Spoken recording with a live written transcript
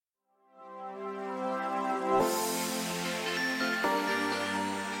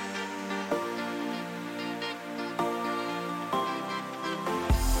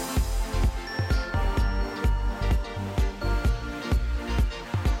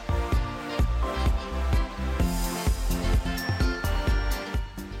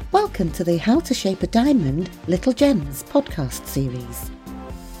Welcome to the How to Shape a Diamond Little Gems podcast series.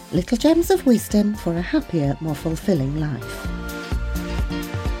 Little gems of wisdom for a happier, more fulfilling life.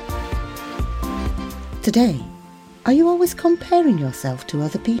 Today, are you always comparing yourself to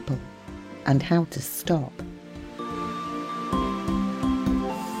other people? And how to stop?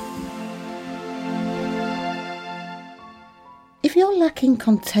 If you're lacking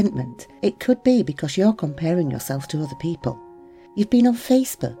contentment, it could be because you're comparing yourself to other people. You've been on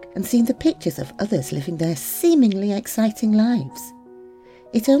Facebook and seen the pictures of others living their seemingly exciting lives.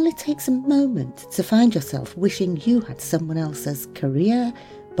 It only takes a moment to find yourself wishing you had someone else's career,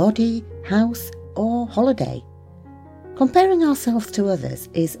 body, house, or holiday. Comparing ourselves to others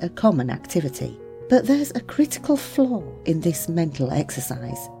is a common activity, but there's a critical flaw in this mental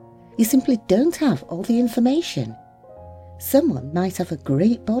exercise. You simply don't have all the information. Someone might have a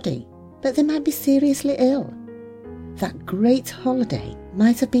great body, but they might be seriously ill. That great holiday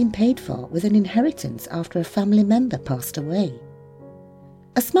might have been paid for with an inheritance after a family member passed away.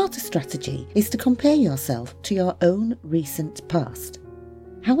 A smarter strategy is to compare yourself to your own recent past.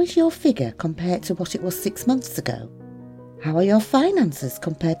 How is your figure compared to what it was 6 months ago? How are your finances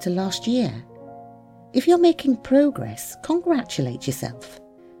compared to last year? If you're making progress, congratulate yourself.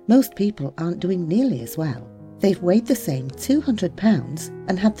 Most people aren't doing nearly as well. They've weighed the same 200 pounds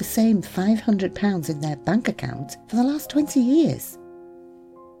and had the same 500 pounds in their bank account for the last 20 years.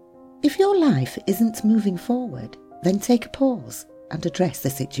 If your life isn't moving forward, then take a pause and address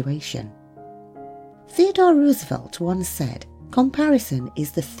the situation. Theodore Roosevelt once said, "Comparison is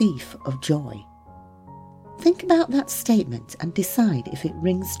the thief of joy." Think about that statement and decide if it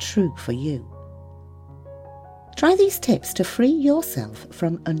rings true for you. Try these tips to free yourself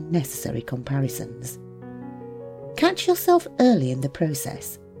from unnecessary comparisons. Catch yourself early in the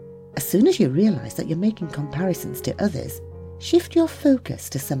process. As soon as you realise that you're making comparisons to others, shift your focus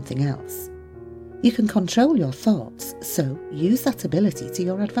to something else. You can control your thoughts, so use that ability to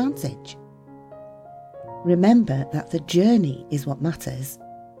your advantage. Remember that the journey is what matters.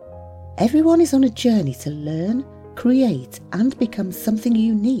 Everyone is on a journey to learn, create, and become something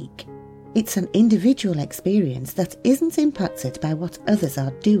unique. It's an individual experience that isn't impacted by what others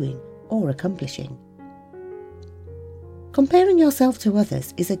are doing or accomplishing. Comparing yourself to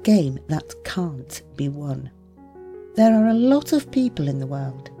others is a game that can't be won. There are a lot of people in the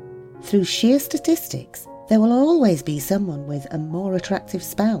world. Through sheer statistics, there will always be someone with a more attractive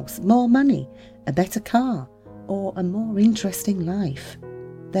spouse, more money, a better car, or a more interesting life.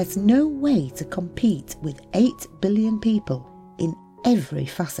 There's no way to compete with 8 billion people in every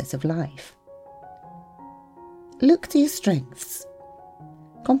facet of life. Look to your strengths.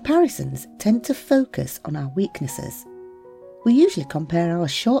 Comparisons tend to focus on our weaknesses. We usually compare our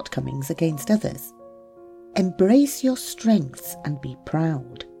shortcomings against others. Embrace your strengths and be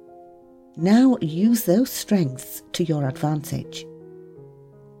proud. Now use those strengths to your advantage.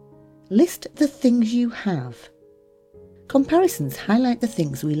 List the things you have. Comparisons highlight the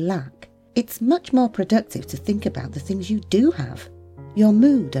things we lack. It's much more productive to think about the things you do have. Your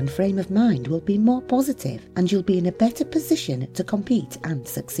mood and frame of mind will be more positive and you'll be in a better position to compete and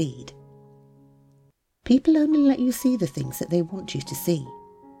succeed. People only let you see the things that they want you to see.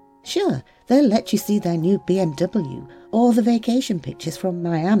 Sure, they'll let you see their new BMW or the vacation pictures from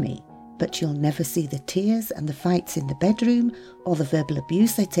Miami, but you'll never see the tears and the fights in the bedroom or the verbal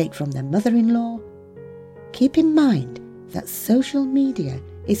abuse they take from their mother-in-law. Keep in mind that social media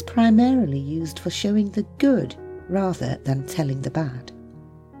is primarily used for showing the good rather than telling the bad.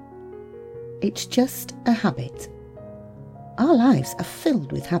 It's just a habit. Our lives are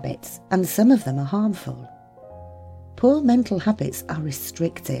filled with habits, and some of them are harmful. Poor mental habits are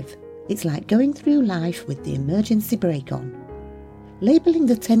restrictive. It's like going through life with the emergency brake on. Labelling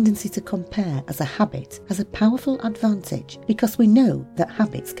the tendency to compare as a habit has a powerful advantage because we know that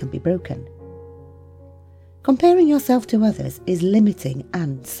habits can be broken. Comparing yourself to others is limiting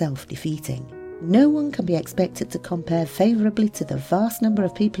and self-defeating. No one can be expected to compare favourably to the vast number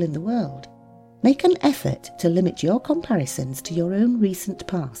of people in the world. Make an effort to limit your comparisons to your own recent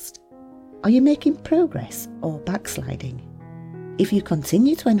past. Are you making progress or backsliding? If you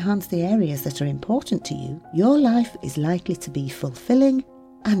continue to enhance the areas that are important to you, your life is likely to be fulfilling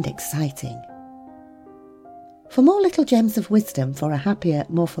and exciting. For more little gems of wisdom for a happier,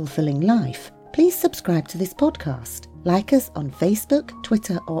 more fulfilling life, please subscribe to this podcast. Like us on Facebook,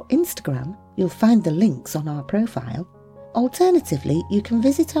 Twitter or Instagram. You'll find the links on our profile. Alternatively, you can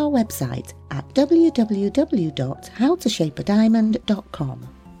visit our website at www.howtoshapeadiamond.com.